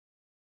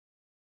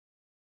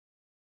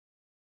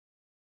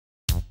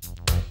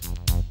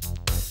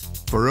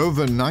For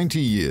over 90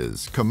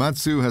 years,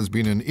 Komatsu has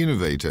been an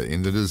innovator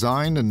in the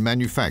design and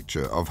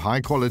manufacture of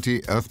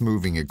high-quality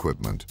earth-moving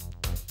equipment.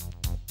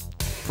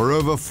 For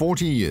over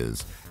 40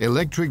 years,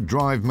 electric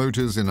drive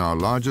motors in our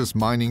largest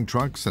mining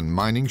trucks and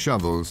mining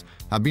shovels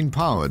have been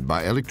powered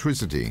by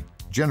electricity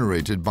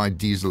generated by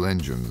diesel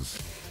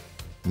engines.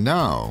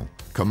 Now,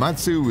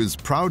 Komatsu is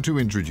proud to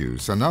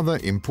introduce another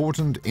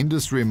important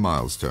industry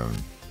milestone: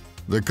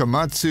 the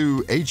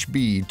Komatsu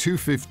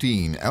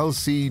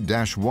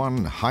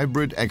HB215LC-1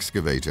 hybrid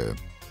excavator,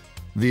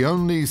 the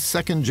only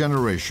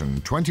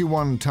second-generation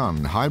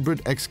 21-ton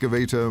hybrid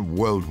excavator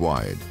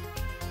worldwide.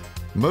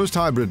 Most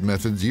hybrid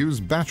methods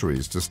use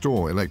batteries to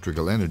store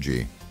electrical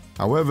energy.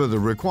 However, the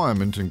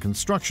requirement in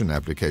construction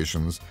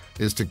applications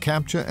is to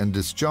capture and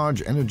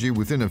discharge energy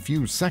within a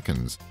few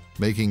seconds,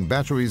 making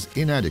batteries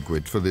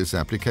inadequate for this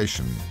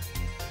application.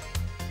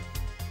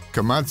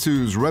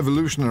 Komatsu's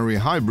revolutionary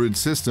hybrid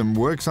system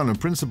works on a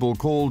principle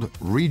called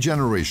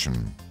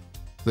regeneration.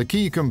 The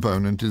key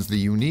component is the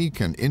unique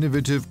and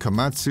innovative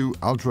Komatsu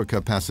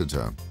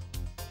Ultracapacitor.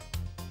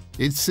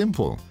 It's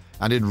simple,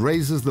 and it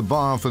raises the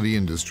bar for the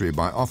industry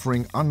by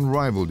offering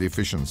unrivaled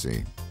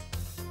efficiency.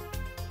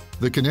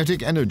 The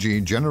kinetic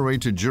energy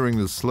generated during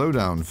the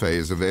slowdown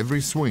phase of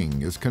every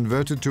swing is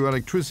converted to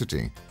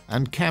electricity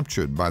and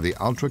captured by the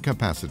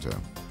ultracapacitor.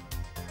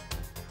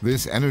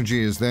 This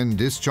energy is then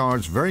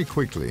discharged very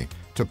quickly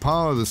to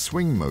power the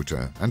swing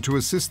motor and to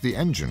assist the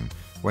engine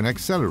when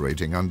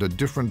accelerating under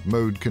different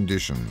mode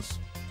conditions.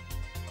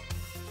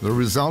 The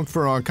result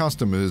for our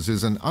customers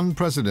is an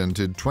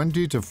unprecedented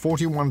 20 to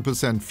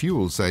 41%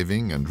 fuel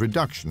saving and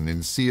reduction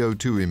in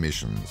CO2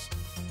 emissions.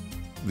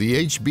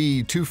 The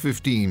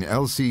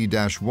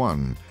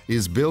HB215LC-1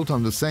 is built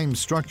on the same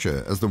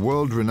structure as the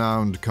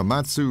world-renowned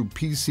Komatsu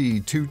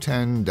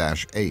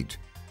PC210-8.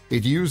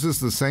 It uses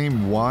the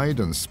same wide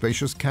and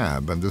spacious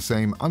cab and the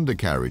same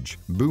undercarriage,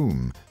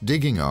 boom,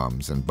 digging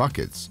arms and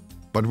buckets,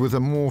 but with a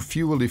more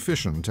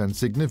fuel-efficient and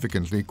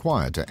significantly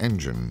quieter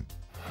engine.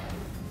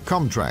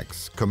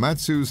 Comtrax,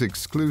 Komatsu's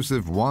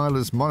exclusive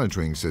wireless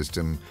monitoring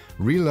system,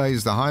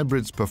 relays the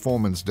hybrid's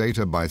performance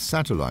data by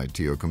satellite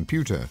to your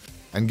computer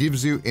and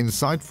gives you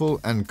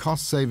insightful and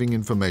cost-saving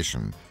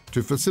information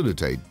to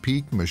facilitate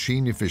peak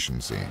machine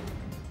efficiency.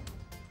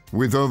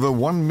 With over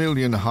 1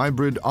 million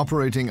hybrid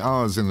operating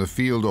hours in the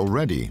field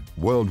already,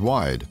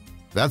 worldwide,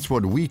 that's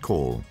what we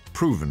call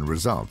proven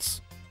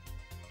results.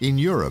 In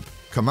Europe,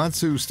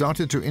 Komatsu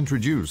started to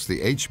introduce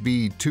the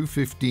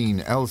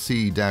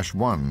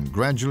HB215LC-1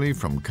 gradually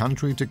from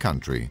country to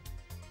country.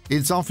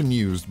 It's often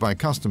used by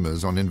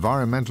customers on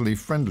environmentally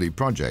friendly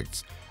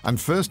projects, and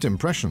first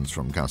impressions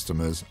from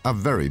customers are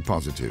very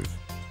positive.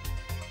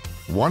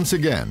 Once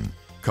again,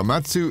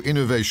 Komatsu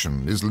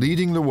innovation is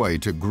leading the way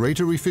to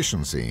greater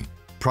efficiency,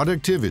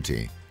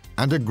 productivity,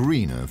 and a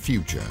greener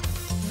future.